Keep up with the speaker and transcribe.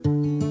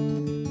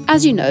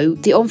As you know,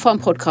 the On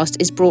Farm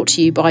podcast is brought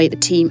to you by the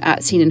team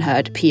at Seen and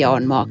Heard PR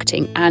and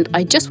Marketing, and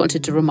I just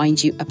wanted to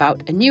remind you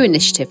about a new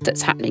initiative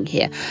that's happening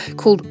here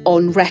called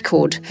On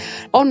Record.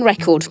 On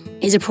Record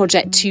is a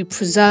project to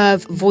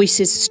preserve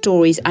voices,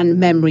 stories and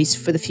memories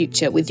for the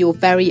future with your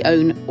very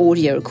own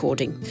audio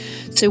recording.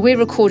 So we're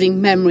recording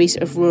memories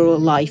of rural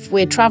life.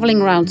 We're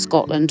travelling around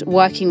Scotland,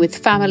 working with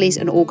families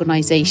and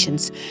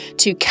organisations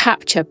to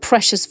capture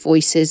precious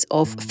voices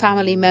of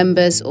family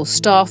members or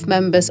staff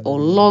members or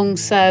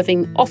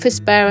long-serving office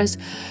bearers,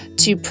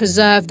 to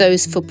preserve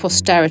those for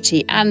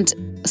posterity and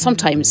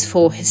sometimes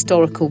for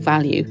historical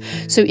value.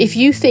 So if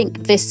you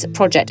think this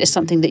project is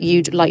something that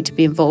you'd like to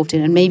be involved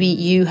in, and maybe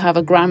you have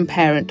a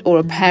grandparent or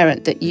a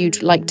parent that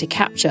you'd like to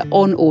capture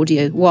on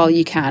audio while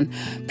you can,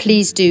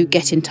 please do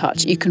get in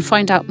touch. You can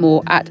find out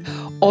more at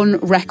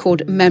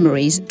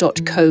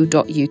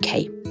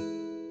onrecordmemories.co.uk.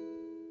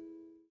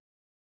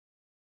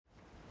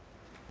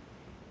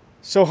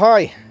 So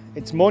hi,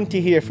 it's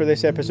Monty here for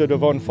this episode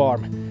of On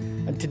Farm.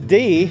 And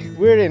today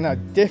we're in a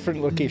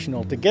different location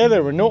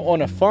altogether. We're not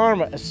on a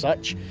farm as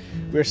such.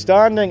 We're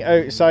standing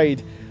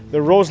outside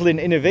the Roslin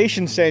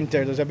Innovation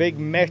Centre. There's a big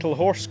metal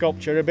horse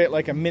sculpture, a bit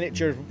like a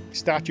miniature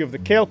statue of the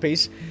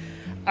Kelpies,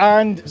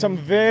 and some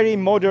very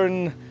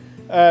modern,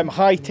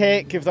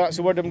 high-tech, if that's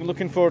the word I'm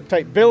looking for,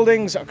 type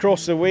buildings.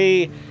 Across the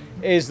way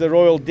is the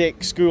Royal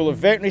Dick School of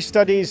Veterinary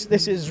Studies.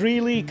 This is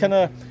really kind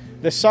of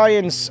the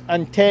science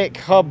and tech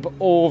hub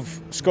of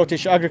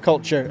Scottish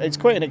agriculture. It's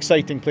quite an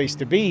exciting place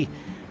to be.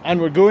 And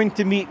we're going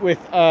to meet with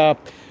a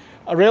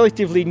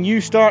relatively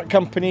new start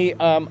company,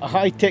 a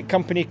high-tech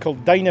company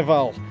called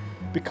Dynaval,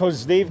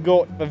 because they've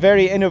got a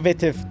very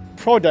innovative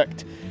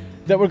product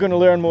that we're going to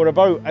learn more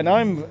about. And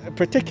I'm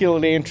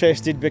particularly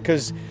interested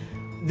because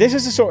this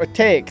is the sort of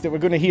tech that we're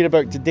going to hear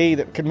about today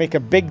that can make a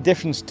big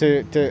difference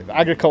to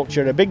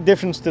agriculture, a big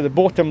difference to the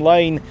bottom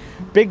line,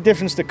 big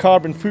difference to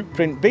carbon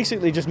footprint,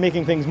 basically just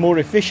making things more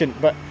efficient.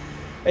 But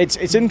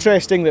it's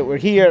interesting that we're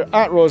here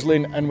at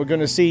Roslin and we're going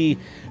to see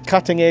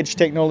cutting edge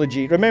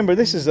technology. Remember,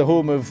 this is the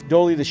home of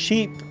Dolly the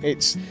sheep.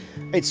 It's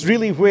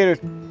really where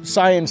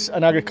science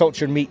and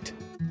agriculture meet.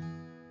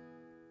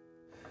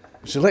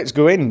 So let's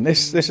go in.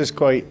 This is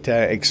quite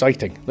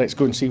exciting. Let's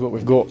go and see what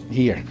we've got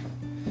here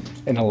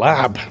in a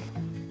lab.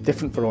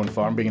 Different for On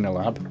Farm being in a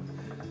lab.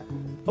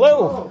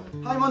 Hello. Oh,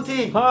 hi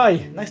Monty. Hi.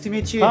 Nice to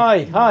meet you.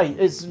 Hi.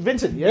 It's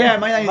Vincent, yeah? Yeah,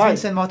 my name is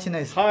Vincent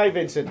Martinez. Hi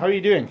Vincent, how are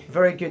you doing?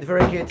 Very good,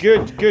 very good.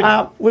 Good.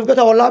 We've got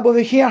our lab over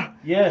here.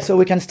 Yeah. So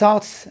we can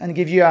start and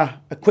give you a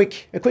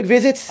quick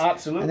visit.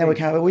 Absolutely. And then we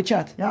can have a wee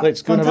chat. Yeah.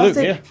 Let's go and have a look,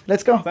 yeah.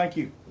 Let's go. Thank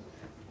you.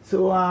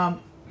 So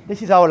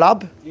this is our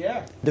lab.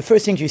 Yeah. The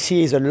first thing you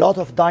see is a lot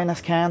of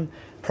Dynascan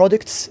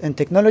products and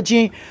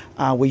technology.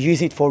 We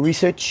use it for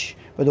research,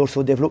 but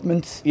also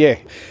development. Yeah,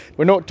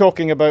 we're not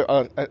talking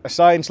about a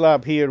science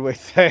lab here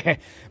with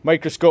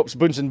microscopes,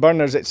 Bunsen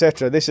burners,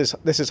 etc. This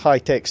is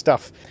high-tech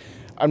stuff.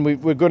 And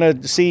we're going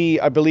to see,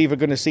 I believe we're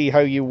going to see how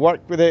you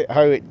work with it,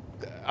 how it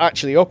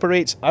actually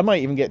operates. I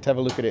might even get to have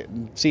a look at it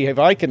and see if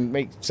I can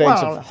make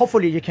sense of...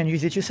 hopefully you can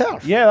use it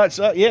yourself. Yeah, that's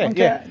yeah.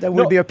 Okay. Yeah. That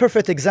will be a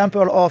perfect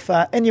example of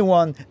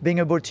anyone being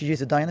able to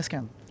use a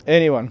Dynascan.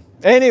 Anyone,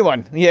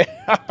 yeah.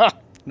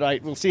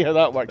 Right, we'll see how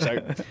that works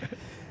out.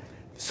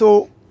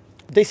 So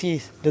this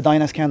is the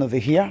Dynascan over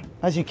here.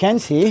 As you can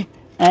see,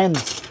 and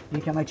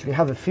you can actually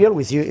have a feel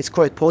with you, it's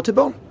quite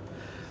portable.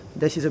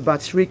 This is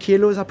about 3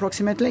 kilos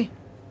approximately.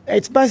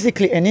 It's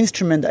basically an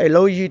instrument that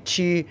allows you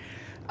to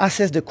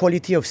assess the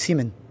quality of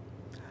semen.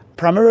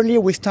 Primarily,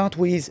 we start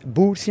with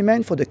bull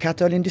semen for the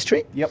cattle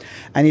industry. Yep.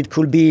 And it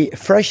could be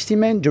fresh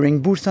semen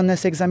during bull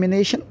soundness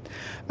examination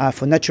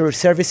for natural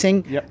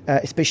servicing, yep.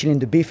 Especially in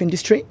the beef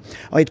industry.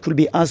 Or it could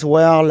be as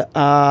well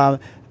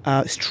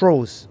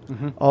straws,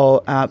 mm-hmm.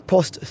 or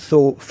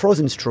post-thaw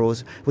frozen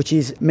straws, which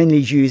is mainly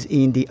used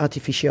in the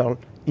artificial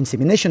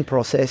insemination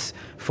process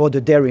for the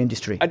dairy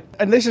industry.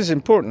 And this is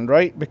important,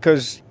 right?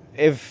 Because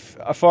if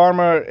a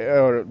farmer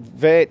or a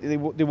vet, they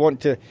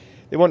want to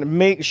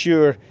make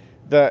sure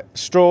that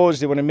straws,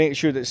 they want to make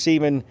sure that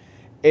semen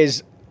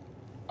is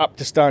up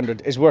to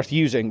standard, is worth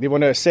using. They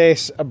want to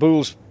assess a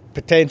bull's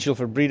potential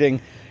for breeding.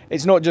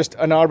 It's not just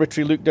an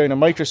arbitrary look down a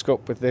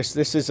microscope with this.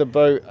 This is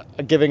about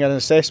giving an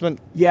assessment.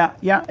 Yeah,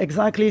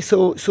 exactly.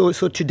 So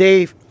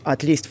today,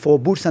 at least for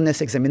bull soundness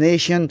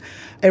examination,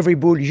 every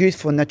bull used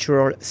for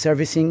natural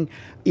servicing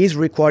is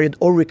required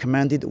or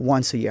recommended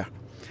once a year.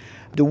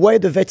 The way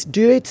the vets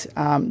do it,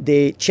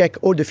 they check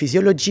all the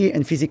physiology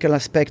and physical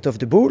aspect of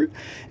the bull,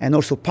 and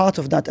also part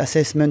of that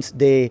assessment,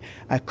 they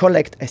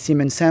collect a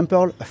semen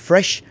sample, a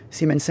fresh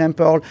semen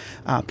sample,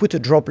 put a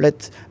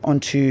droplet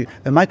onto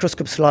a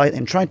microscope slide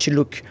and try to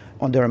look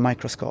under a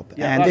microscope.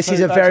 Yeah, and this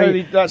is a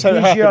very visual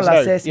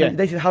assessment. Yeah.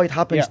 This is how it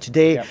happens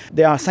today. Yeah.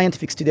 There are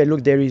scientific studies.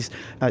 Look, there is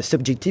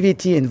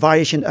subjectivity and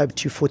variation up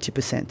to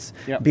 40%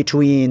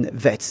 between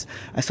vets.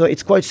 So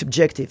it's quite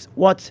subjective.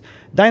 What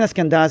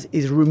Dynascan does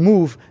is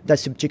remove that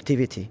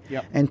subjectivity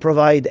and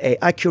provide an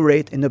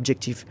accurate and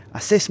objective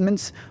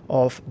assessments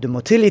of the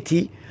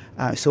motility,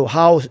 so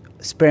how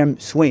sperm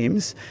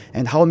swims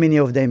and how many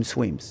of them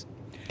swims.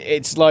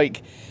 It's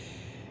like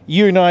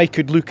you and I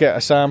could look at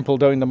a sample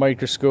down the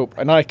microscope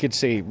and I could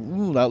say,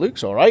 that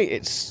looks all right.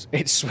 It's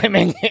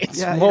swimming,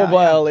 it's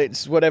mobile,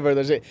 it's whatever.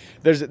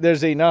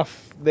 There's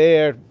enough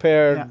there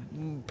per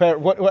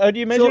what? How do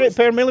you measure it?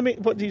 Per millimeter?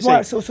 What do you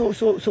say?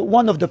 So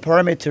one of the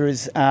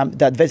parameters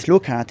that vets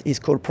look at is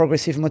called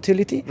progressive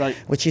motility, right,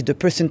 which is the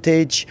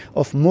percentage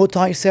of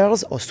motile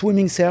cells or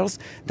swimming cells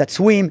that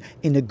swim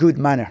in a good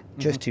manner.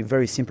 Just to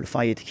very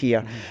simplify it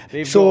here.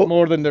 They've got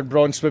more than their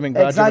bronze swimming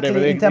badge. Exactly, or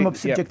whatever. in terms of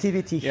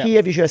subjectivity.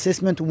 Here, visual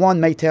assessment, one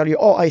may tell you,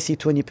 I see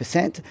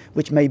 20%,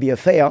 which may be a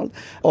fail,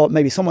 or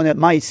maybe someone else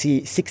might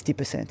see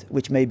 60%,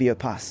 which may be a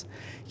pass.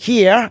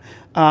 Here,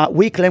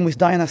 we claim with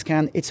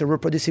DynaScan, it's a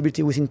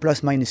reproducibility within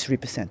plus minus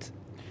 3%.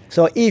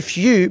 So if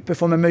you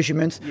perform a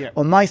measurement,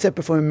 or myself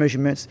perform a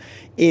measurements,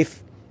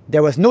 if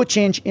there was no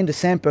change in the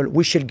sample,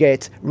 we should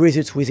get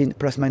results within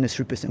plus minus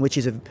 3%, which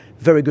is a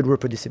very good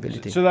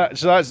reproducibility.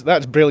 So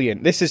that's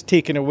brilliant. This is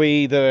taking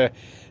away the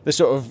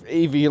sort of,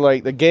 if you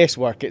like, the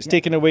guesswork. It's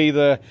taking away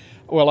the,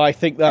 I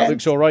think that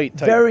looks all right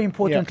type. Very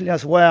importantly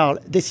as well,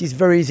 this is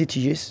very easy to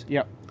use.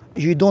 Yeah.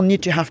 You don't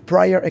need to have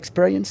prior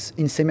experience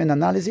in semen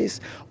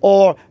analysis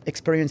or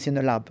experience in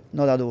the lab,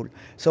 not at all.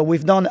 So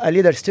we've done a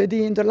little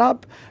study in the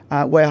lab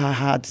where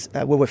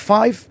we were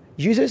 5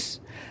 users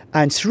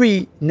and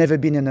 3 never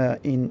been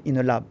in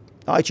a lab.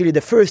 Actually, the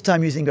first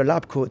time using a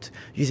lab coat,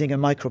 using a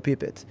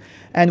micropipette.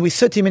 And with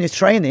 30 minutes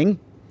training,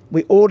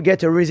 we all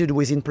get a result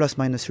within plus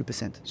minus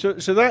 3%.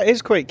 So that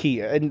is quite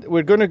key. And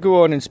we're going to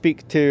go on and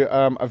speak to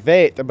a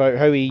vet about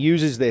how he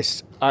uses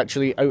this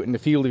actually out in the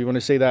field, if you want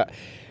to say that.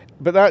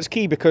 But that's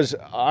key because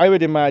I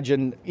would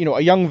imagine, a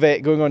young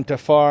vet going onto a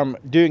farm,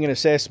 doing an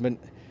assessment,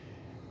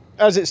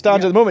 as it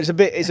stands at the moment,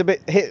 it's a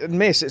bit hit and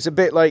miss. It's a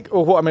bit like,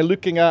 what am I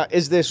looking at?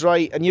 Is this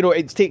right? And,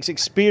 it takes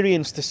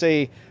experience to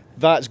say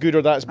that's good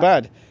or that's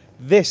bad.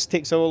 This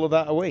takes all of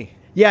that away.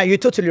 Yeah, you're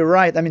totally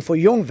right. I mean, for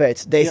young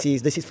vets, this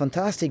is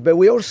fantastic. But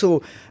we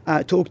also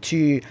talk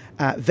to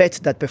vets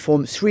that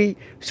perform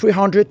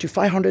 300 to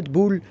 500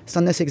 bull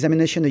soundness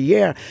examination a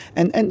year.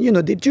 And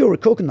they do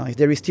recognize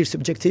there is still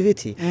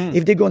subjectivity.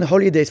 If they go on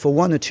holidays for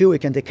 1 or 2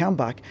 weeks and they come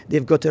back,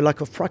 they've got a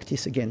lack of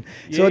practice again.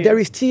 So there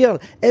is still,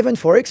 even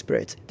for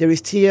experts, there is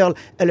still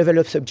a level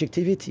of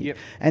subjectivity. Yep.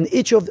 And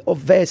each of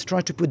vets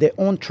try to put their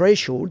own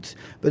thresholds.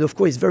 But of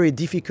course, it's very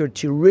difficult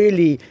to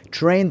really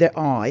train their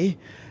eye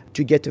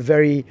to get a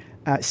very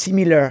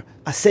similar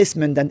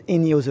assessment than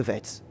any other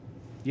vets.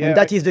 Yeah, and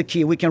that is the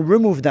key. We can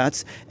remove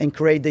that and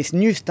create this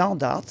new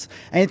standards,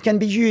 and it can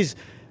be used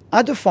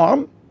at the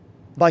farm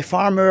by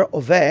farmer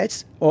or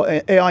vets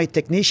or AI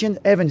technician,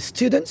 even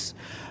students,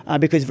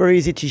 because it's very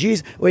easy to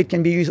use, or it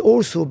can be used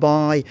also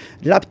by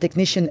lab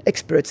technician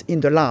experts in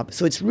the lab.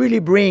 So it's really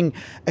bring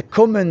a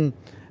common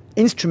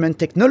instrument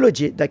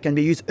technology that can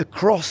be used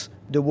across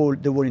the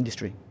whole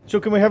industry. So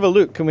can we have a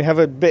look? Can we have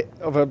a bit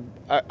of a...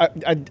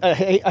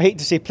 I hate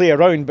to say play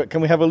around, but can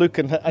we have a look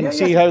and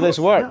see how this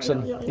works?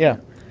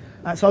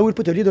 So I will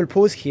put a little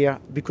pause here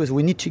because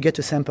we need to get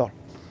a sample.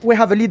 We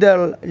have a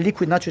little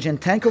liquid nitrogen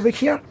tank over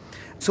here.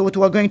 So what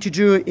we're going to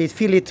do is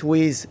fill it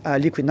with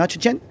liquid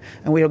nitrogen,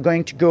 and we are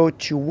going to go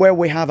to where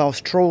we have our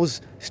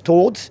straws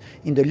stored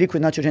in the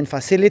liquid nitrogen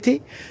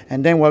facility,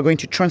 and then we're going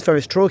to transfer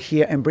a straw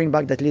here and bring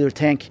back that little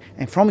tank.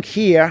 And from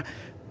here,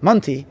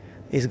 Monty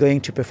is going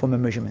to perform a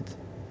measurement.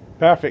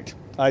 Perfect.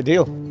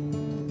 Ideal.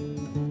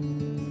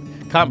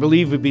 Can't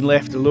believe we've been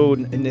left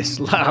alone in this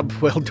lab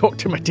while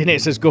Dr.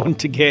 Martinez has gone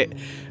to get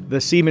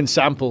the semen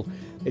sample.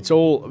 It's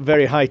all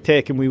very high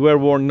tech and we were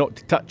warned not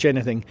to touch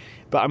anything.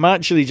 But I'm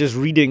actually just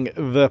reading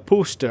the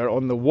poster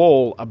on the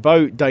wall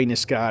about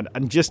DynaScan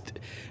and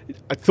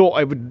I thought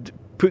I would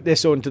put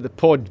this onto the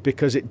pod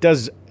because it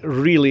does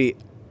really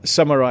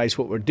summarise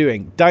what we're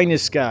doing.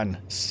 DynaScan,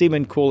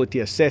 semen quality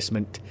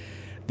assessment,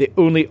 the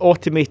only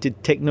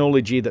automated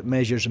technology that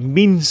measures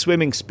mean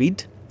swimming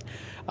speed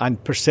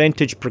and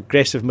percentage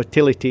progressive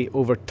motility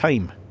over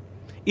time.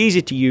 Easy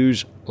to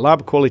use,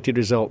 lab quality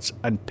results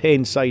and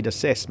pen side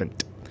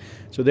assessment.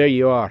 So there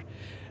you are.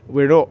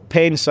 We're not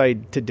pen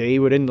side today,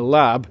 we're in the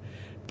lab,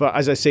 but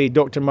as I say,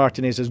 Dr.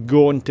 Martinez has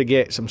gone to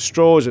get some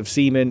straws of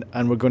semen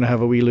and we're going to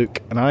have a wee look,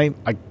 and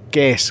I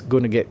guess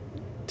going to get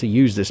to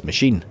use this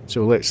machine.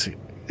 So let's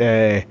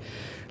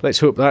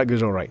hope that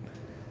goes all right.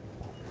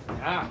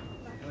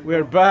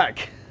 We're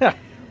back.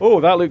 Oh,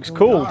 that looks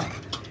cold.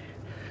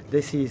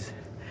 This is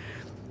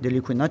the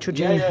liquid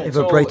nitrogen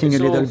evaporating a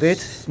little bit.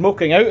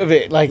 Smoking out of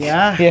it.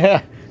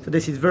 Yeah. So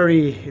this is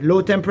very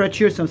low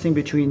temperature, something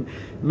between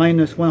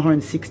minus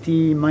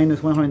 160,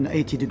 minus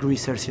 180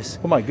 degrees Celsius.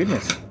 Oh my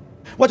goodness.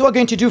 What we're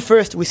going to do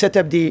first, we set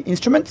up the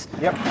instrument.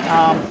 Yep.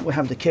 We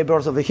have the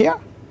cables over here,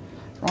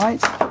 right?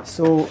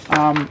 So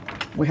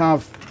we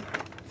have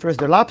first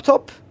the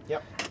laptop.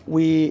 Yep.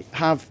 We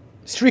have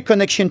 3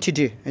 connections to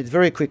do. It's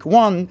very quick.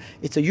 One,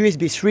 it's a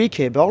USB 3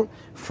 cable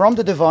from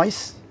the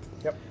device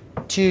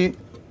to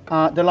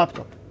the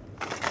laptop.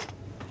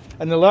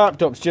 And the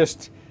laptop's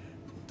just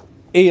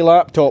a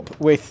laptop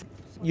with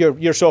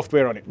your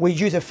software on it. We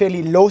use a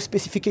fairly low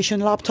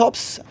specification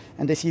laptops,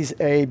 and this is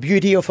a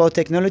beauty of our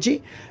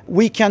technology.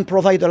 We can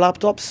provide the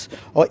laptops,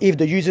 or if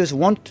the users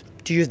want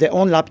to use their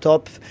own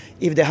laptop,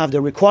 if they have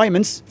the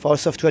requirements for our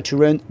software to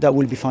run, that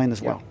will be fine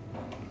as well.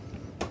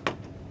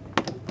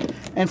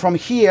 And from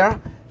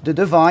here, the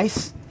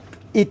device,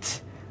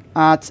 it's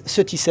at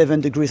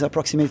 37 degrees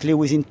approximately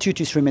within 2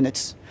 to 3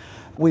 minutes.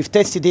 We've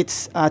tested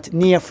it at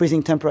near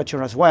freezing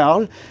temperature as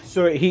well.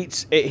 So it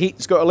heats.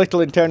 It's got a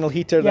little internal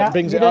heater that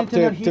brings it up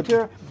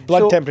to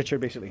blood temperature,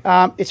 basically.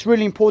 It's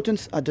really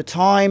important at the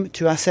time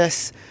to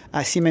assess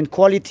cement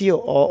quality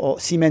or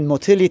cement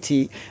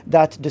motility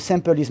that the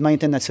sample is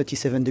maintained at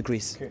 37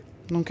 degrees.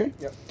 Okay.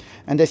 Yep.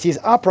 And this is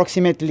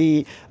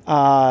approximately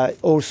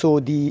also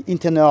the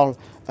internal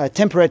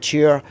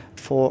temperature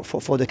for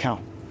the car.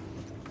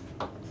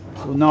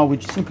 So now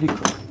we simply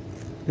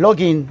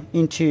log in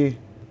into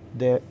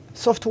the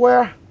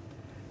software,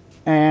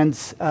 and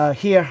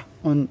here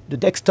on the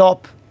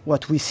desktop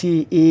what we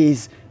see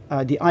is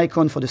the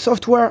icon for the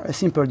software, a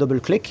simple double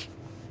click,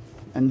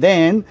 and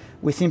then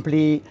we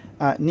simply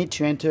need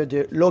to enter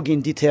the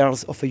login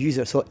details of a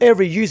user. So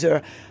every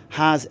user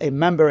has a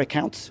member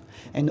account,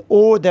 and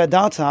all their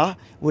data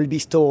will be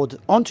stored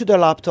onto the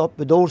laptop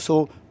but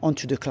also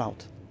onto the cloud.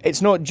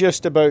 It's not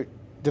just about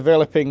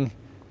developing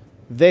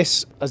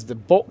this as the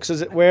box,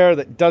 as it were,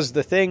 that does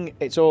the thing.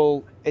 It's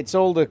all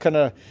the kind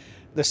of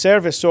the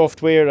service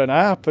software and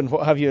app and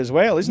what have you as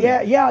well, isn't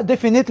it? Yeah,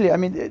 definitely. I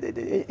mean,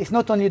 it's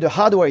not only the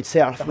hardware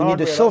itself. We need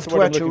the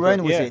software to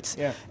run with it.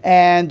 Yeah.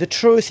 And the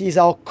truth is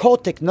our core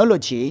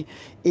technology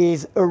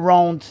is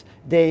around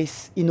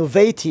this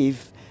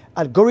innovative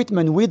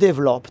algorithm we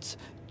developed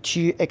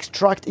to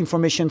extract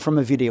information from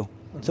a video.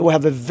 Mm-hmm. So we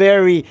have a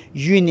very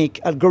unique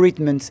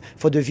algorithms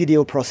for the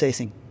video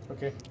processing.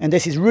 Okay. And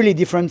this is really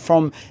different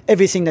from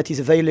everything that is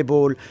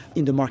available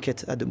in the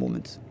market at the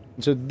moment.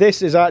 So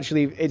this is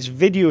actually, it's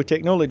video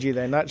technology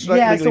then, that's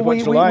really what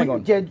it's relying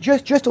on. Yeah,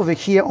 just over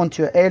here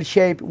onto L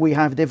shape, we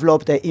have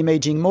developed an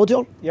imaging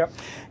module. Yep.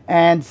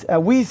 And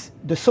with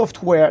the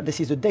software, this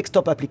is a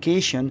desktop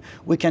application,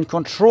 we can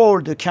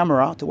control the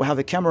camera. So we have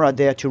a camera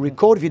there to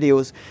record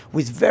videos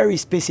with very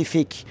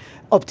specific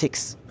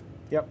optics.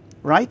 Yep.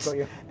 Right?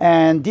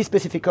 And this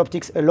specific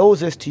optics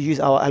allows us to use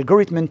our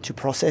algorithm to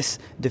process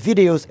the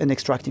videos and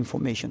extract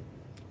information.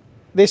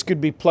 This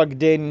could be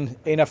plugged in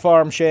a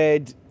farm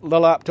shed, the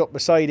laptop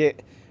beside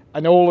it,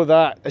 and all of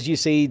that, as you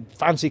say,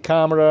 fancy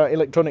camera,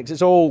 electronics,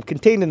 it's all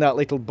contained in that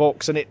little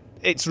box, and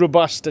it's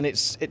robust and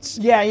it's.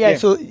 Yeah.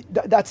 So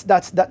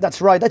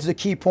that's right. That's the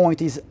key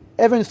point. Is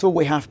even though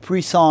we have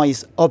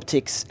precise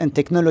optics and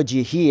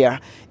technology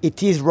here,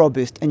 it is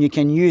robust, and you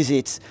can use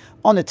it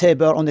on a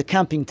table, on a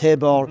camping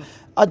table,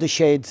 at the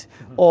shed,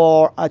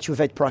 or at your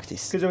vet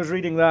practice. Because I was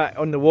reading that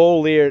on the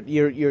wall there,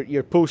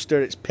 your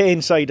poster. It's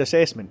Penside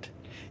assessment.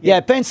 Yeah,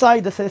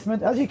 Penside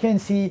assessment. As you can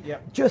see,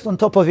 just on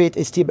top of it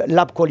is still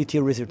lab quality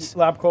results.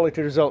 Lab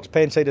quality results,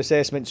 Penside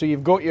assessment. So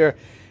you've got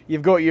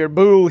your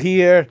bull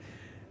here.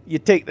 You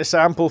take the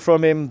sample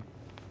from him.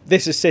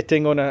 This is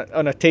sitting on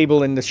a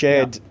table in the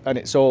shed, and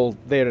it's all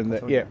there in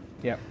the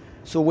yeah.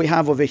 So we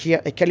have over here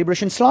a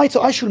calibration slide.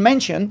 So I should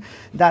mention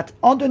that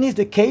underneath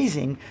the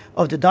casing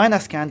of the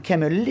Dynascan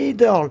came a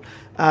little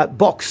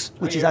box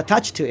which is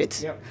attached to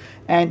it,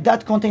 and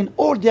that contains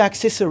all the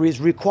accessories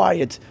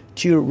required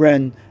to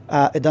run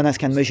a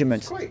Dynascan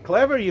measurement. It's quite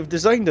clever. You've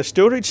designed a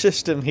storage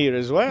system here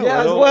as well.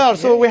 Yeah, as well.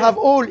 So we have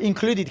all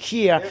included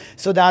here,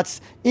 so that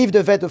if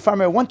the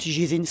farmer wants to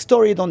use it,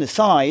 store it on the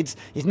sides,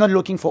 he's not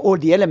looking for all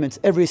the elements,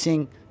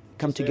 everything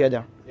come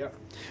together. Yeah.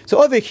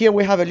 So over here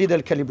we have a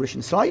little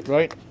calibration slide.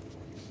 Right.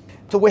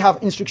 So we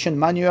have instruction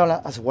manual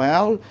as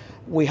well.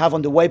 We have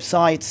on the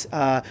website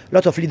a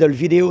lot of little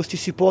videos to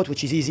support,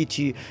 which is easy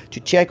to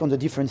check on the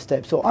different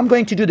steps. So I'm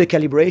going to do the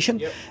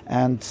calibration,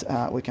 and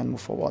we can move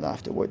forward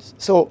afterwards.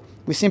 So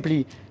we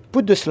simply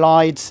put the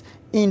slides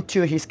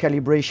into his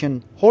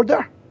calibration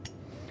holder,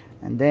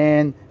 and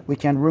then we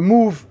can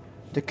remove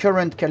the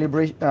current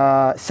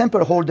calibration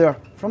sample holder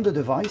from the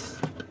device.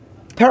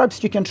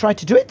 Perhaps you can try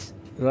to do it.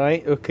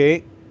 Right,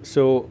 okay.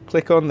 So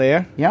click on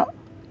there. Yeah.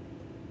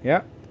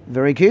 Yeah.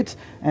 Very good.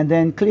 And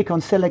then click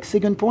on select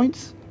second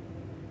points.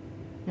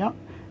 Yeah.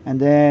 And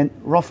then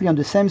roughly on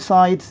the same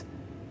side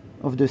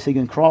of the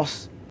second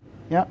cross.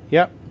 Yeah.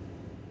 Yeah.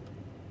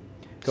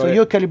 So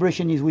your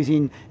calibration is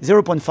within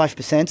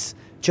 0.5%,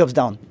 job's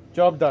done.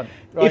 Job done.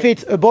 Right. If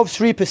it's above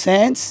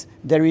 3%,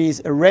 there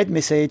is a red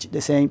message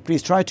that's saying,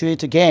 please try to do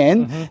it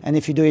again. And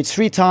if you do it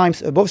 3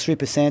 times above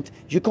 3%,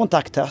 you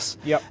contact us.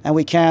 And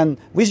we can,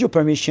 with your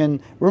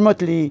permission,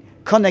 remotely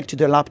connect to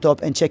the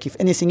laptop and check if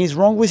anything is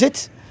wrong with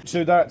it.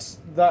 So that's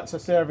a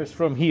service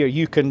from here.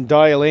 You can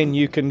dial in,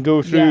 you can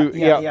go through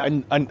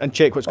and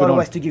check what's going on.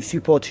 Otherwise to give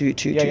support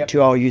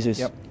to our users.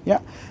 Yeah.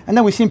 And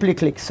then we simply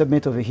click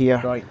submit over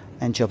here,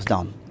 and job's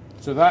done.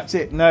 So that's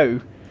it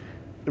now,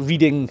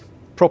 reading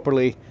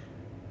properly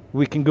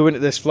we can go into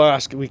this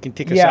flask, we can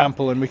take a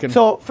sample, and we can...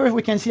 So first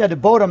we can see at the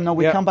bottom, now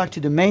we Yeah. come back to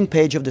the main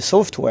page of the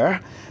software.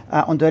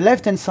 On the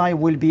left-hand side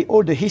will be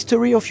all the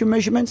history of your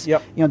measurements.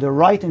 Yep. On the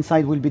right-hand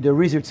side will be the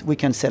results we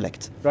can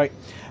select. Right.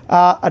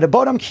 At the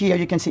bottom here,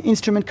 you can see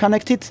instrument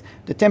connected.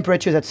 The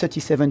temperature is at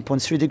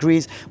 37.3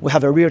 degrees. We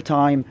have a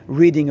real-time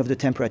reading of the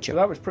temperature. So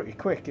that was pretty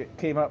quick. It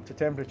came up to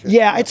temperature.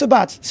 Yeah, it's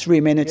about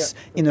 3 minutes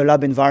in a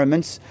lab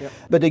environment. Yeah.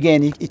 But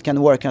again, it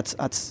can work at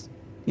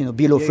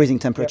below freezing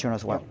temperature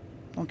as well.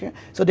 Okay,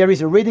 so there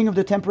is a reading of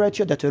the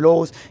temperature that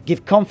allows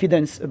give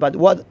confidence about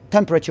what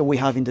temperature we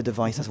have in the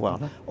device as well,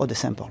 or the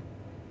sample.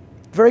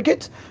 Very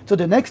good. So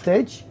the next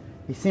stage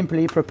is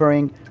simply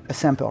preparing a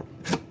sample.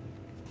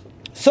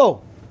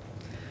 So,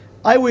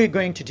 I will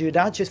going to do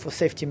that just for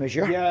safety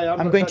measure. Yeah,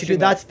 I'm going to do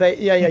that.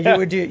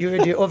 You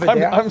will do over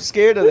there. I'm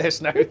scared of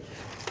this now.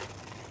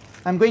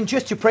 I'm going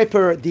just to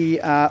prepare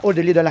all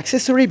the little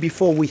accessory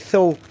before we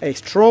thaw a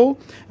straw.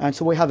 And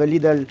so we have a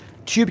little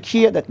tube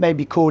here that may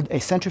be called a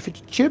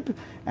centrifuge tube.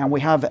 And we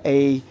have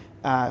a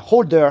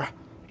holder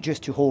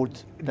just to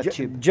hold that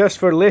tube. Just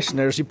for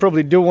listeners, you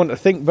probably don't want to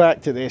think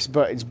back to this,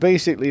 but it's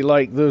basically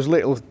like those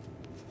little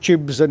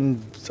tubes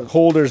and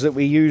holders that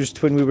we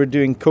used when we were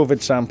doing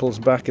COVID samples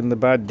back in the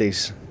bad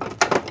days.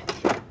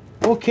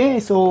 Okay,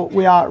 so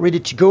we are ready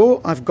to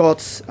go. I've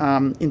got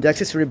in the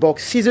accessory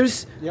box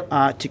scissors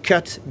to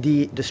cut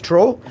the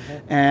straw,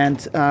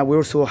 and we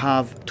also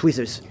have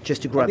tweezers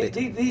just to grab it.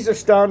 These are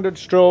standard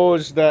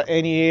straws that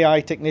any AI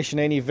technician,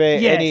 any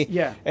vet,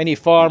 any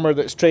farmer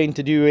that's trained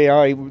to do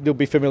AI, they'll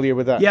be familiar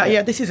with that.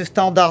 Yeah, this is a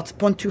standard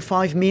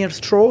 0.25 mil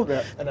straw.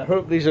 Yeah. And I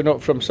hope these are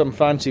not from some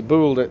fancy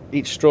bull that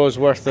each straw is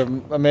worth a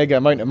mega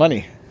amount of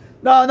money.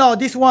 No,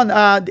 this one,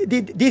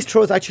 these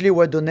straws actually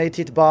were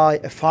donated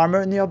by a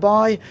farmer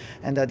nearby,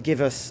 and that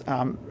gave us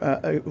a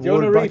Do you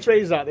want to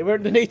rephrase that? They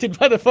weren't donated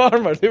by the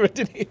farmer, they were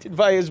donated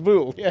by his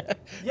bull. Yeah.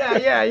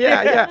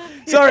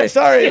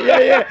 Sorry.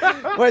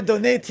 Were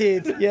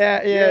donated,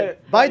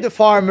 by the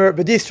farmer,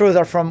 but these straws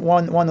are from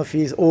one of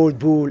his old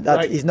bull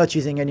that he's not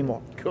using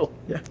anymore. Cool.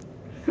 Yeah.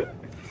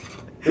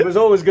 There was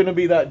always going to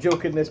be that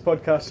joke in this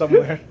podcast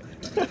somewhere.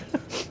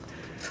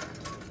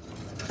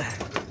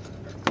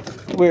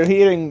 We're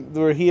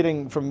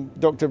hearing from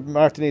Dr.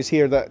 Martinez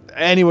here that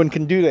anyone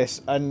can do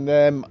this, and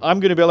I'm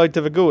going to be allowed to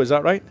have a go. Is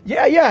that right?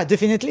 Yeah,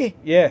 definitely.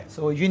 Yeah.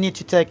 So you need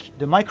to take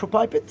the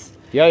micropipette.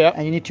 Yeah.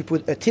 And you need to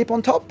put a tip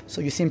on top.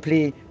 So you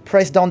simply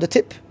press down the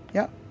tip.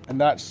 Yeah.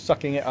 And that's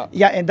sucking it up.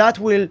 Yeah, and that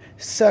will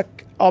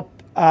suck up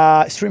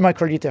 3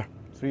 microliter.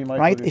 3 microliter.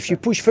 Right. If you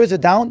push further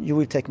down, you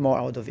will take more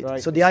out of it.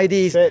 Right. So the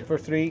idea is set for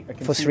 3. I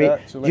can for see 3.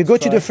 That. So you go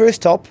try. to the first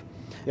stop,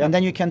 and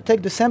then you can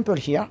take the sample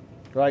here.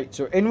 Right.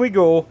 So in we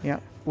go. Yeah.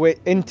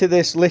 Into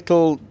this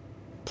little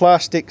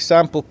plastic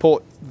sample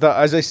pot that,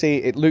 as I say,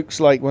 it looks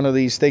like one of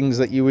these things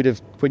that you would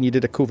have when you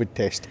did a COVID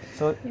test.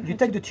 So you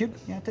take the tube.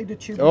 Yeah, take the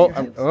tube.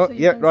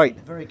 Right.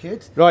 Very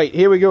good. Right,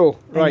 here we go.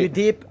 And you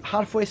dip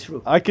halfway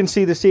through. I can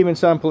see the semen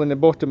sample in the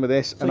bottom of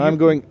this, and I'm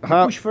going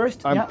push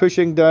first. I'm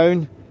pushing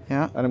down.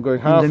 Yeah. And I'm going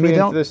halfway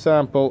into the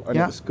sample, and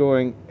Yeah. it's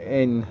going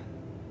in.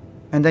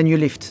 And then you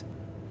lift.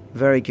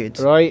 Very good.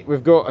 Right,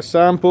 we've got a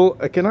sample.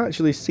 I can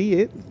actually see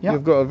it. Yeah.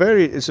 We've got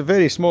it's a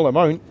very small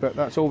amount, but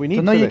that's all we need.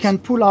 So now for you this. can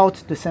pull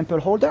out the sample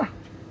holder.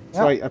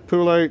 Yeah. Right, I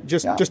pull out.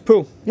 Just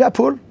pull. Yeah,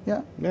 pull.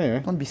 Yeah. Yeah.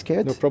 Don't be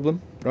scared. No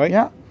problem. Right.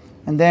 Yeah.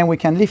 And then we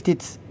can lift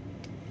it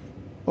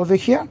over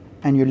here,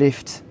 and you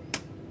lift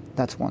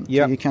that one.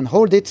 Yeah. So you can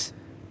hold it.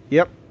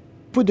 Yep.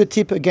 Put the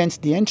tip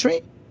against the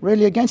entry,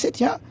 really against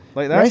it. Yeah.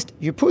 Like that. Rest.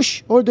 You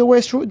push all the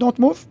way through. Don't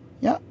move.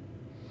 Yeah.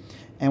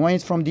 And when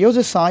it's from the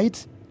other side,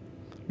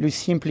 you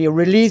simply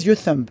release your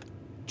thumb,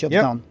 drop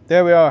down.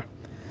 There we are.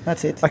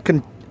 That's it. I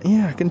can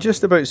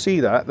just about see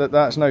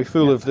that's now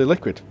full of the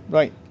liquid.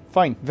 Right,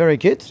 fine. Very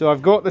good. So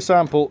I've got the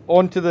sample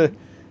onto the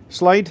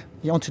slide.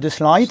 Yeah, onto the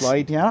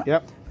slide. Yeah.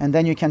 Yep. And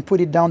then you can put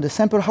it down the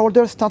sample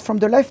holder. Start from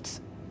the left.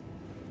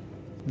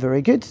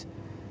 Very good.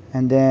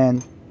 And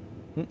then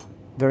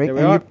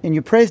and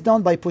you press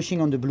down by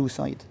pushing on the blue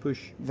side.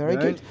 Push. Very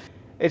good.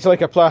 It's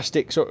like a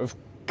plastic sort of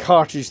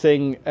cartridge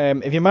thing.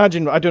 If you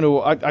imagine, I don't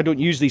know, I don't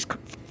use these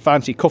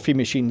fancy coffee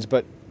machines,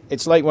 but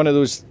it's like one of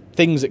those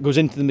things that goes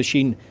into the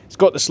machine. It's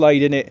got the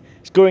slide in it.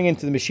 It's going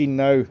into the machine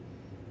now.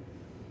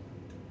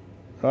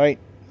 Right,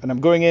 and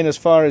I'm going in as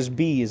far as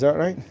B. Is that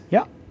right?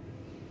 Yeah.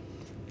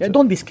 Yeah.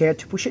 Don't be scared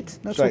to push it.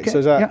 That's right. okay. So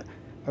is that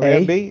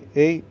B,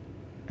 A,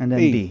 and then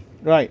B.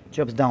 Right.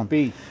 Drops down.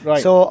 B.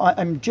 Right. So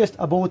I'm just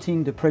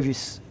aborting the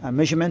previous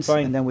measurements,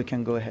 Fine. and then we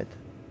can go ahead.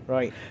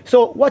 Right.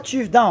 So what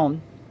you've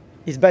done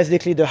is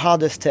basically the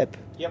hardest step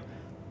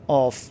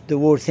of the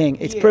whole thing.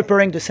 It's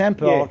preparing the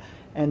sample,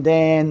 and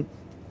then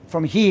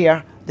from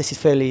here, this is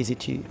fairly easy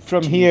to.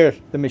 From here,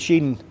 the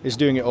machine is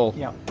doing it all.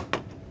 Yeah.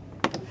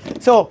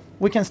 So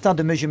we can start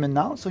the measurement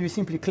now. So you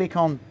simply click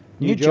on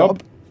New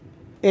Job.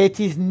 It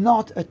is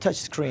not a touch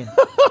screen.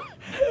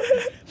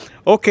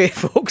 Okay,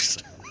 folks.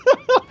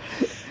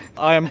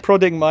 I am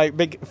prodding my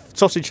big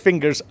sausage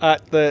fingers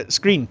at the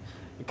screen.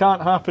 It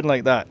can't happen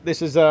like that.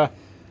 This is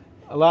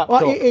a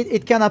laptop. Well,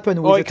 it can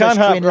happen with Oh, a it can touchscreen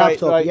happen. Right,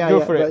 laptop. right, Yeah, go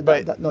yeah, for it.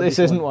 But not this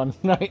isn't one.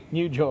 Right,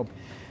 new job.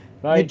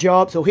 Right. New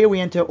job. So here we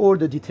enter all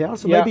the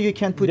details. So Yeah. maybe you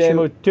can put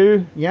Demo your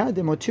 2.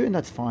 demo 2, and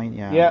that's fine.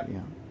 Yeah, Yeah. yeah.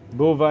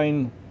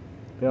 Bovine.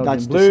 Belgian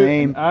That's the blue.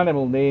 same. And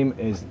animal name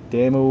is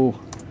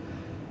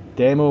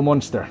Demo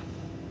Monster.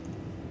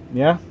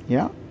 Yeah.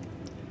 Yeah.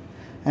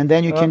 And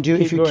then you can do,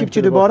 keep if you going keep to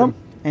to the the bottom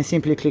bottom. and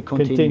simply click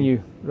continue.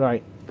 Continue.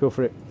 Right. Go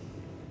for it.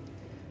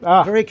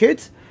 Ah. Very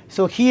good.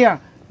 So here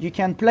you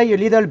can play a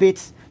little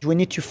bit. We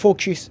need to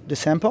focus the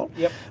sample.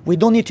 Yep. We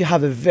don't need to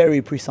have a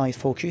very precise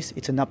focus.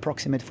 It's an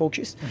approximate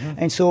focus. Mm-hmm.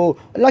 And so,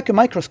 like a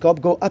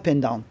microscope, go up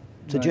and down.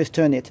 So Right. just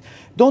turn it.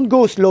 Don't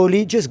go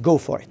slowly, just go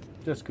for it.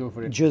 Just go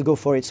for it. Just go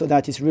for it. So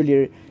that is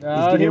really,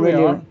 Here we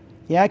are.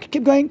 Yeah,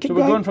 keep going, keep So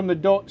going. we're going from the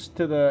dots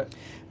to the...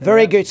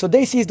 Very good. So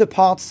this is the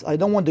parts I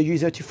don't want the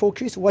user to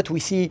focus. What we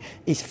see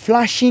is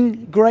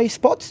flashing gray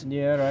spots,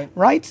 Yeah, right.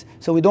 right?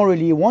 So we don't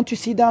really want to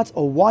see that,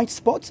 or white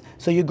spots.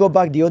 So you go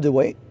back the other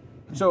way.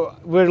 So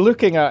we're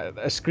looking at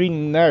a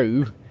screen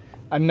now,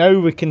 and now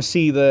we can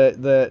see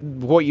the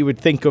what you would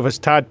think of as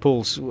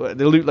tadpoles.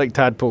 They look like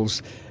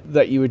tadpoles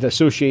that you would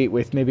associate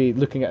with maybe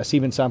looking at a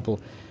semen sample.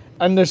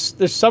 And there's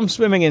some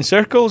swimming in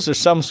circles, there's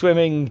some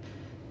swimming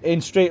in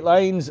straight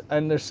lines,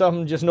 and there's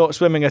some just not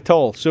swimming at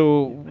all.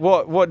 So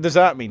what does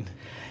that mean?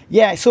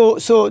 Yeah,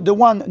 so the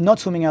one not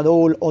swimming at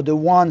all, or the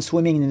one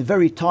swimming in a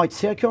very tight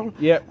circle,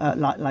 Yep.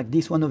 like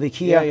this one over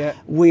here, Yeah.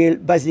 will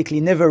basically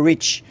never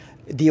reach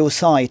the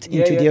oocyte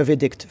into the yeah.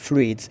 oviduct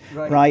fluids,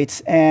 Right.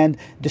 right? And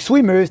the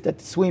swimmers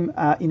that swim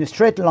in a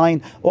straight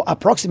line, or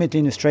approximately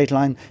in a straight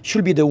line,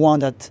 should be the one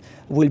that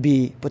will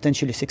be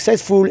potentially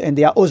successful. And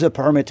there are other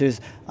parameters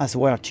as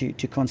well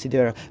to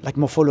consider, like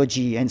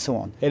morphology and so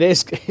on.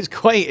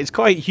 It's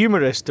quite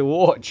humorous to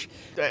watch.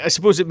 I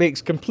suppose it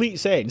makes complete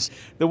sense.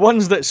 The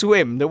ones that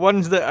swim, the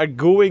ones that are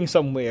going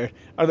somewhere,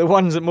 are the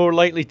ones that are more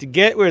likely to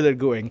get where they're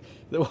going.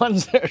 The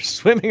ones that are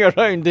swimming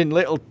around in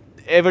little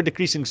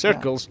ever-decreasing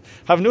circles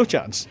have no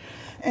chance.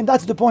 And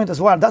that's the point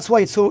as well. That's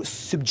why it's so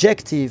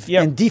subjective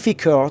Yep. and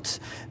difficult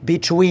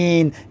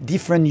between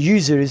different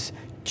users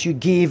to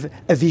give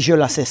a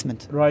visual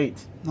assessment. Right.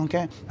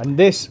 Okay. And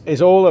this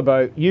is all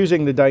about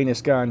using the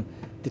Dynascan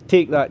to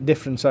take that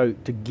difference out,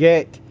 to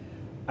get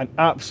an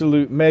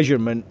absolute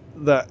measurement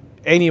that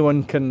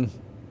anyone can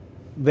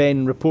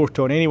then report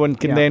on, anyone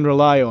can Yeah. then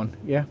rely on.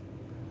 Yeah.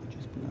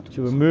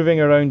 So we're moving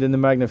around in the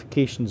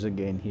magnifications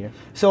again here.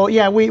 So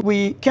yeah,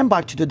 we came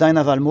back to the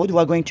Dynaval mode. We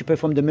are going to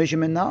perform the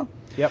measurement now.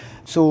 Yep.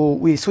 So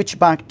we switch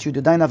back to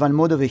the Dynaval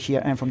mode over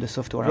here and from the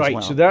software as Right.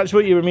 well. So that's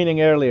what you were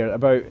meaning earlier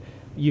about.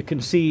 You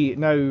can see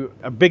now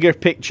a bigger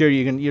picture.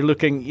 You're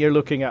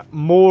looking at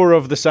more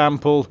of the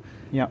sample.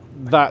 yeah.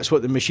 That's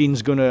what the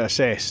machine's going to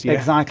assess. Yeah.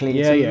 Exactly.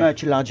 It's Yeah, a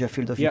much larger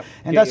field of view. Yep.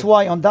 And Yeah, that's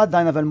why on that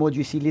Dynaval mode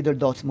you see little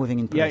dots moving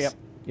in Yeah. place.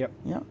 Yep.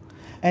 Yeah.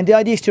 And the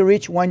idea is to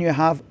reach when you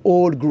have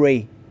all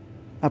gray,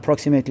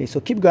 approximately. So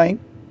keep going,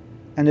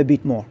 and a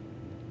bit more.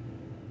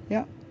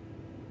 Yeah.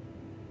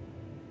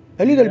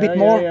 A little bit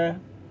more, Yeah.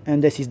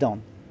 and this is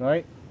done.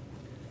 Right.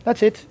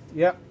 That's it.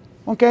 Yeah.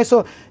 Okay,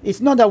 so it's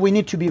not that we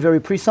need to be very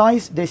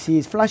precise. This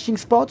is flashing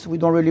spots. We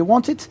don't really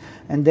want it.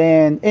 And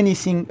then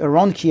anything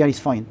around here is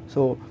fine.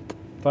 So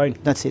Fine.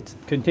 that's it.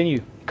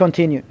 Continue.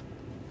 Continue.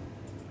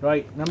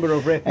 Right. Number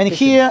of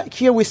repetitions. And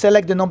here we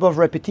select the number of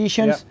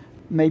repetitions. Yeah.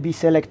 Maybe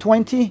select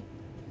 20,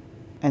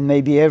 and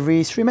maybe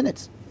every 3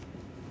 minutes.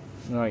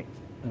 Right.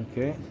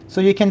 Okay.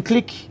 So you can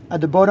click at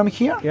the bottom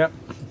here, Yep.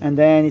 and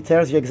then it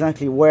tells you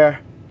exactly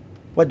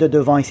what the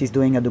device is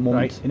doing at the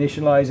moment. Right.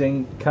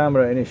 Initializing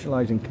camera.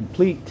 Initializing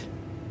complete.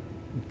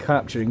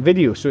 Capturing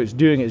video. So it's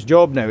doing its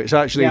job now. It's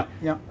actually.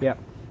 Yeah. Yeah.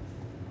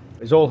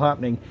 It's all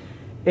happening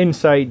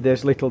inside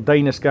this little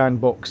Dynascan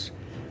box.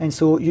 And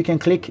so you can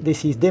click,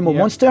 this is Demo Yeah,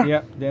 Monster.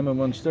 Yeah, Demo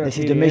Monster. This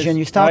is Here the he measure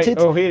you started.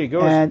 Right. Oh, here he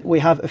goes. And we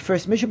have a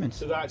first measurement.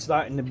 So that's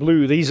that in the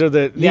blue. These are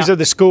the Yeah. are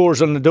the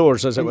scores on the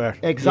doors, as it were.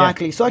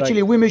 Exactly. Yeah, So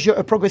actually right. we measure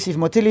a progressive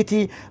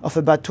motility of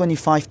about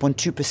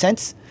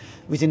 25.2%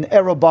 with an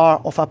error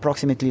bar of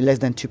approximately less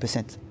than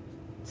 2%.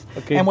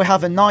 Okay. And we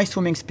have a nice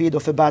swimming speed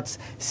of about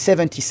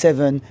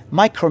 77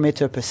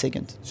 micrometer per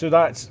second. So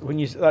that's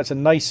that's a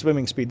nice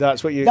swimming speed.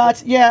 That's what you.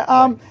 That's,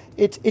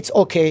 it's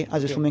okay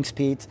as a swimming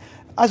speed.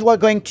 As we're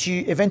going to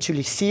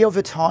eventually see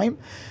over time,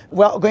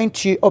 we're going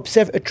to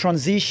observe a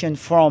transition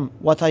from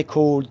what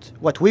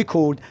we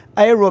called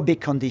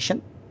aerobic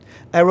condition.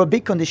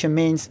 Aerobic condition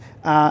means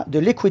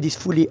the liquid is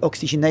fully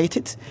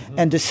oxygenated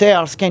and the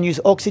cells can use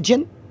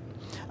oxygen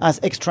as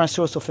extra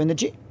source of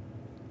energy,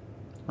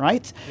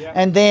 right?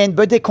 Yeah.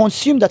 But they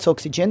consume that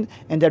oxygen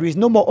and there is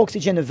no more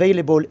oxygen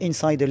available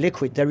inside the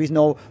liquid. There is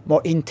no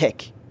more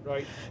intake.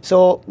 Right.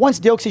 So once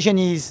the oxygen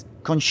is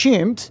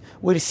consumed,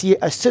 we'll see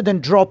a sudden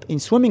drop in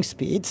swimming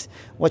speed,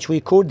 which we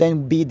could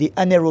then be the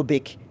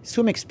anaerobic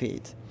swimming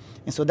speed.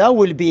 And so that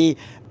will be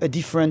a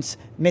different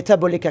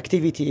metabolic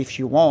activity, if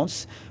you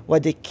want, where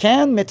they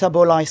can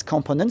metabolize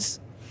components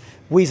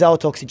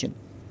without oxygen.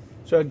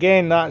 So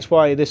again, that's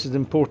why this is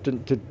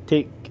important to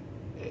take.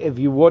 If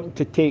you want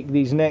to take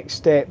these next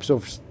steps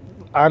of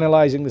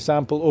analysing the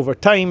sample over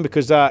time,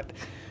 because that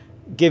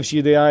gives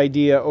you the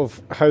idea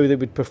of how they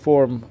would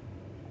perform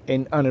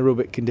in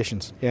anaerobic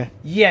conditions. Yeah.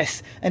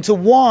 Yes, and so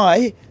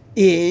why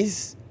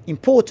is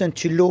important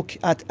to look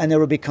at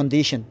anaerobic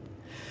condition?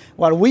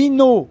 Well, we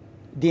know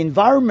the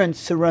environment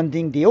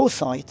surrounding the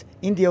oocyte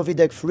in the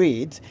oviduct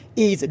fluid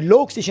is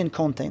low oxygen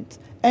content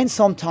and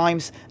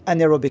sometimes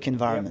anaerobic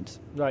environment.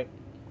 Yep. Right,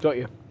 got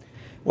you.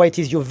 Well, it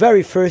is your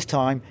very first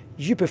time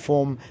you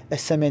perform a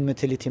semen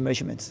motility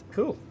measurement.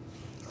 Cool.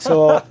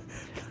 So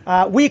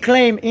we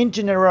claim in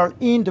general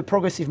in the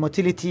progressive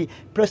motility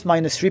plus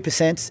minus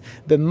 3%,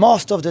 but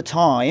most of the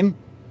time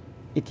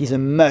it is a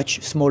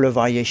much smaller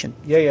variation.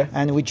 Yeah.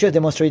 And we just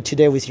demonstrated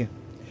today with you.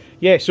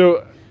 Yeah,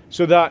 so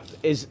that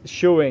is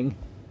showing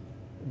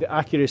the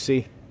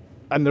accuracy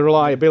and the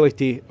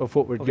reliability of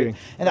what we're doing.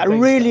 And that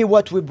really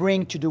what we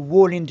bring to the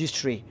whole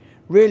industry,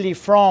 really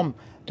from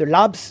the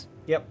labs,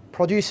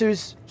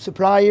 producers,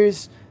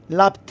 suppliers,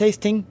 lab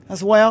testing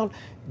as well,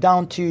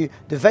 down to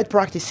the vet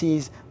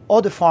practices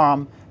or the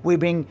farm. We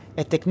bring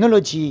a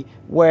technology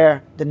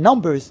where the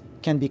numbers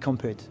can be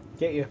compared.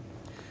 Get you.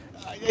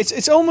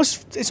 It's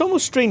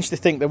almost strange to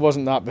think there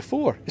wasn't that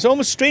before. It's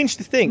almost strange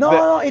to think.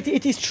 No,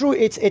 it is true.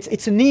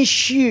 It's an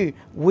issue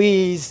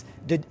with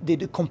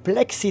the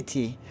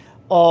complexity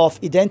of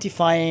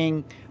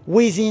identifying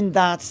within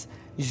that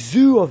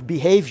zoo of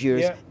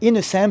behaviors in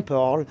a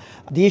sample,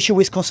 the issue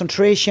with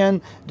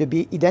concentration,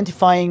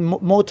 identifying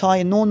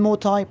motile,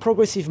 non-motile,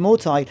 progressive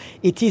motile.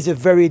 It is a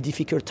very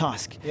difficult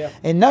task. Yeah.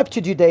 And up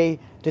to today,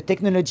 the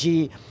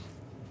technology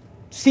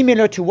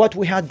similar to what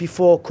we had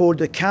before called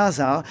the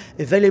CASA,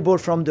 available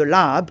from the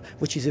lab,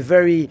 which is a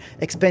very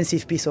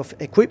expensive piece of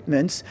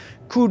equipment,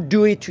 could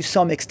do it to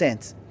some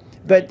extent,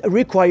 but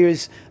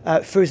requires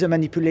further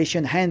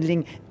manipulation,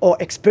 handling, or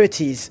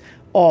expertise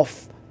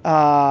of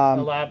a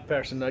lab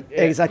person.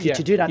 Exactly,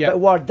 to do that. But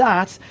what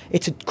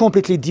it's a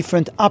completely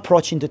different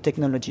approach in the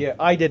technology. Yeah,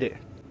 I did it.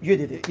 You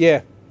did it.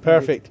 Yeah,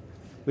 perfect.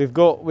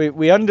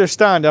 We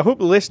understand. I hope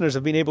the listeners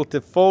have been able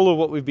to follow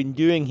what we've been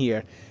doing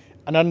here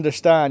and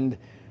understand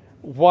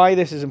why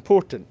this is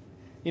important.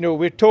 You know,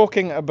 we're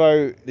talking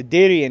about the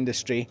dairy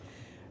industry,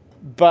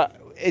 but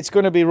it's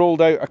going to be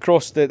rolled out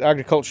across the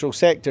agricultural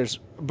sectors.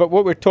 But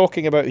what we're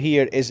talking about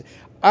here is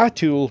a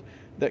tool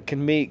that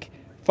can make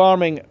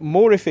farming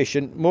more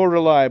efficient, more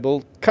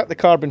reliable, cut the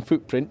carbon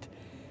footprint,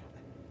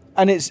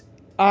 and it's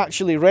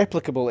actually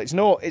replicable.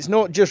 It's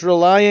not just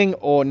relying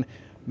on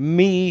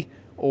me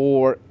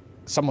or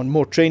someone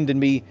more trained than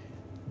me,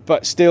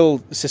 but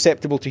still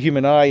susceptible to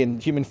human eye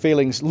and human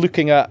failings,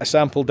 looking at a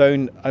sample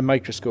down a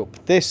microscope.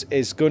 This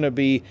is going to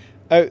be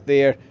out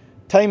there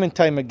time and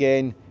time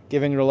again,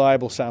 giving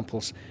reliable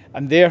samples.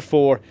 And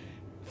therefore,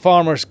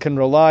 farmers can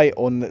rely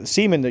on the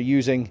semen they're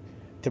using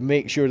to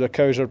make sure their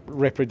cows are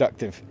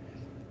reproductive.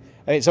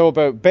 And it's all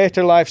about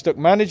better livestock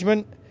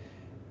management.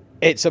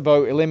 It's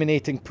about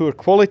eliminating poor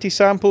quality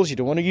samples. You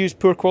don't want to use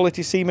poor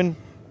quality semen.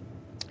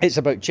 It's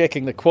about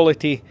checking the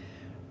quality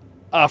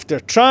after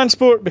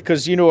transport,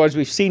 because, you know, as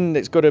we've seen,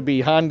 it's got to be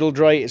handled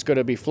right, it's got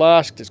to be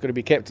flasked, it's got to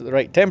be kept at the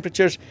right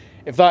temperatures.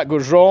 If that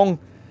goes wrong,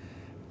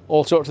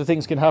 all sorts of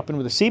things can happen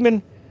with the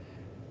semen.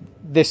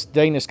 This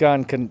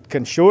Dynascan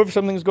can show if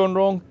something's gone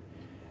wrong.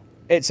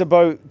 It's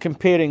about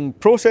comparing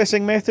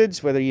processing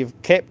methods, whether you've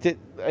kept it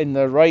in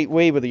the right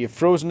way, whether you've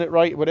frozen it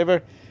right,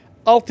 whatever.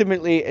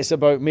 Ultimately, it's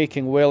about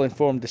making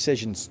well-informed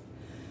decisions.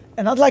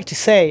 And I'd like to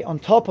say, on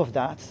top of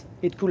that,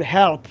 it could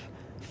help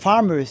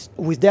farmers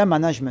with their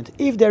management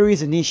if there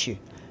is an issue.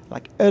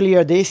 Like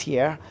earlier this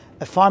year,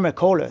 a farmer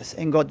called us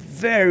and got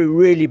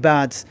really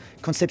bad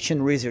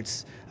conception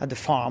results at the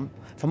farm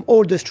from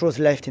all the straws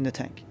left in the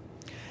tank.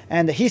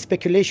 And his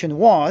speculation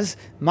was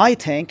my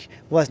tank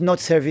was not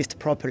serviced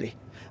properly.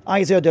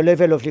 Either the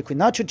level of liquid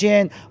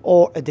nitrogen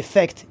or a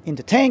defect in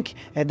the tank,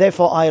 and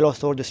therefore I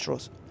lost all the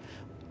straws.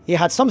 He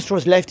had some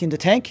straws left in the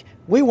tank.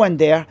 We went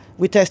there,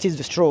 we tested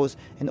the straws,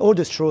 and all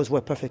the straws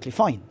were perfectly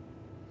fine.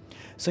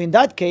 So in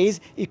that case,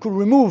 it could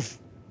remove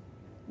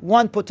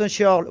one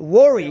potential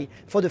worry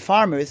for the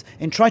farmers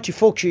and try to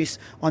focus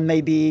on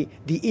maybe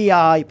the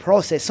EI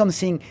process,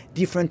 something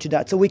different to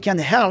that. So we can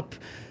help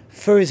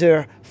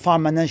further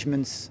farm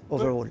managements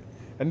overall.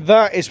 And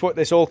that is what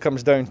this all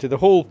comes down to. The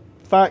whole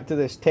fact of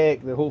this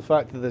tech, the whole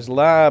fact of this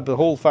lab, the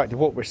whole fact of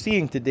what we're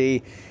seeing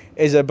today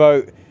is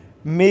about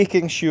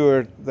making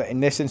sure that,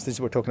 in this instance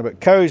we're talking about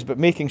cows, but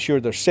making sure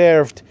they're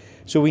served.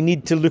 So we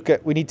need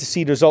to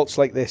see results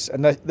like this,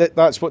 and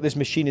that's what this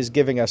machine is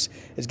giving us.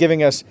 It's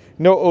giving us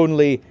not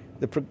only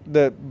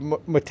the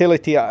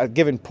motility at a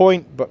given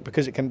point, but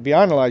because it can be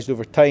analysed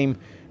over time,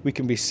 we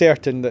can be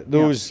certain that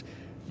those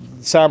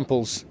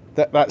samples,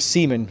 that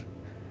semen,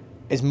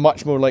 is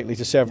much more likely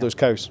to serve those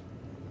cows.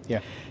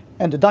 Yeah.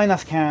 And the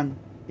Dynascan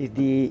is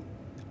the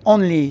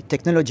only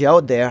technology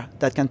out there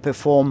that can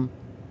perform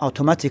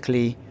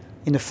automatically,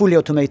 in a fully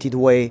automated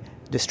way,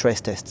 the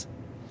stress tests.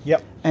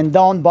 Yep. And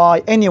done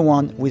by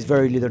anyone with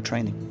very little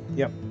training.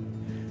 Yep.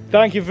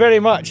 Thank you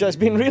very much. That's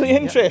been really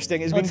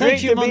interesting. It's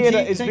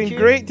been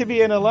great to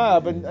be in a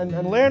lab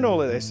and learn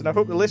all of this, and I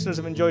hope the listeners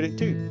have enjoyed it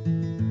too.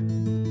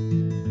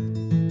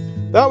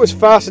 That was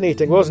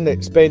fascinating, wasn't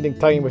it, spending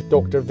time with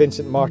Dr.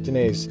 Vincent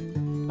Martinez?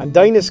 And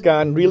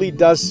Dynascan really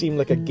does seem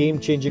like a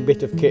game-changing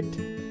bit of kit.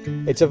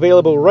 It's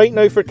available right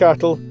now for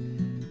cattle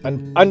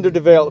and under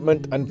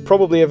development, and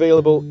probably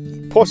available,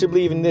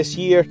 possibly even this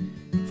year,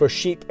 for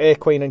sheep,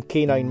 equine and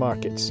canine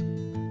markets.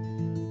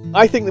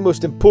 I think the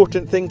most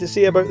important thing to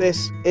say about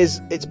this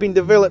is it's been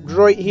developed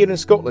right here in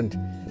Scotland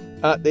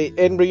at the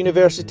Edinburgh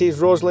University's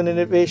Roslin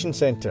Innovation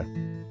Centre.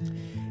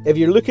 If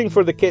you're looking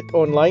for the kit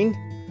online,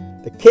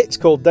 the kit's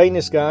called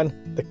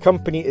Dynascan, the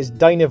company is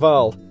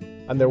Dynaval,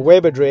 and their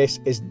web address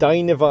is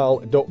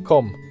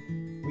dynaval.com.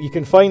 You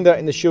can find that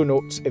in the show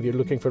notes if you're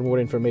looking for more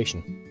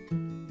information.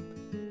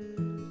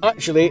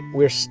 Actually,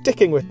 we're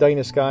sticking with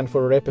Dynascan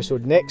for our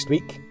episode next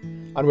week,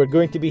 and we're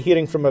going to be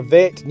hearing from a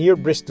vet near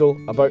Bristol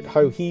about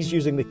how he's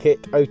using the kit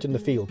out in the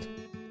field.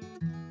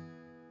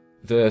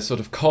 The sort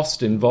of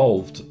cost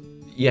involved,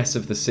 yes,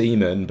 of the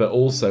semen, but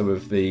also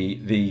of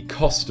the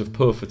cost of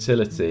poor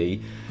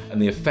fertility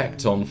and the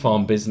effect on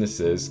farm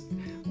businesses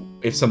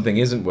if something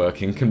isn't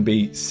working can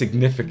be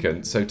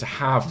significant. So to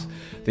have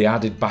the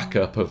added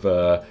backup of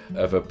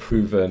a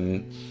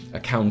proven,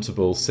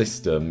 accountable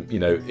system,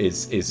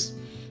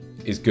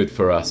 is good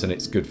for us, and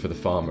it's good for the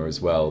farmer as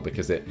well,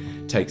 because it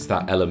takes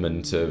that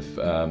element of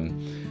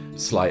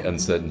slight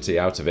uncertainty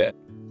out of it.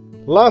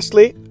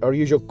 Lastly, our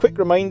usual quick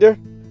reminder,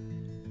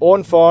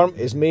 On Farm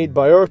is made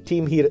by our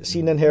team here at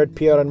Seen and Heard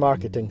PR and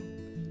Marketing,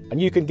 and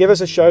you can give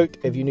us a shout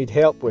if you need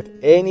help with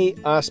any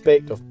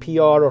aspect of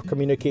PR or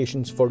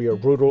communications for your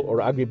rural or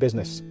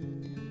agribusiness.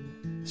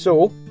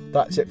 So,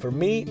 that's it for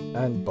me,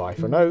 and bye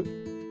for now.